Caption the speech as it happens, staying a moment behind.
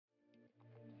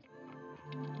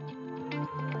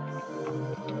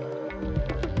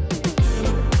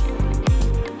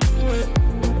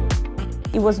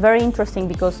It was very interesting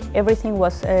because everything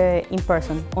was in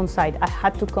person, on site. I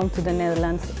had to come to the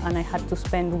Netherlands and I had to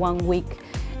spend 1 week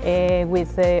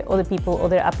with other people,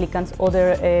 other applicants,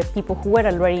 other people who were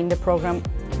already in the program.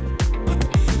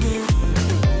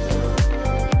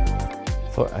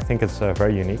 So I think it's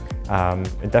very unique.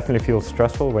 It definitely feels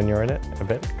stressful when you're in it a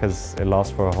bit because it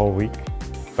lasts for a whole week.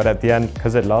 But at the end,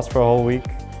 because it lasts for a whole week,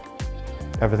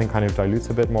 everything kind of dilutes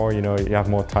a bit more. You know, you have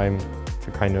more time to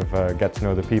kind of get to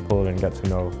know the people and get to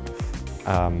know,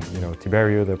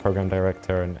 Tiberio, the program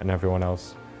director, and everyone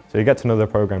else. So you get to know the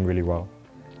program really well.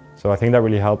 So I think that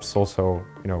really helps also,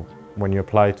 when you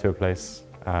apply to a place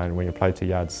and when you apply to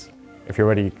JADS. If you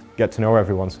already get to know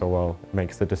everyone so well, it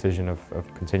makes the decision of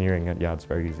continuing at JADS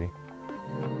very easy.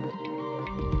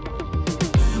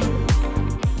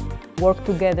 Work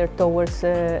together towards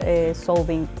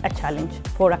solving a challenge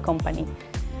for a company,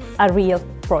 a real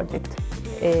project.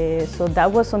 So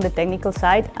that was on the technical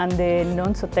side, and the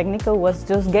non-so-technical was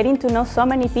just getting to know so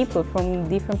many people from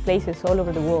different places all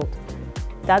over the world.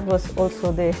 That was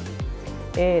also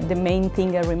the main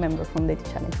thing I remember from the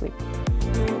challenge week.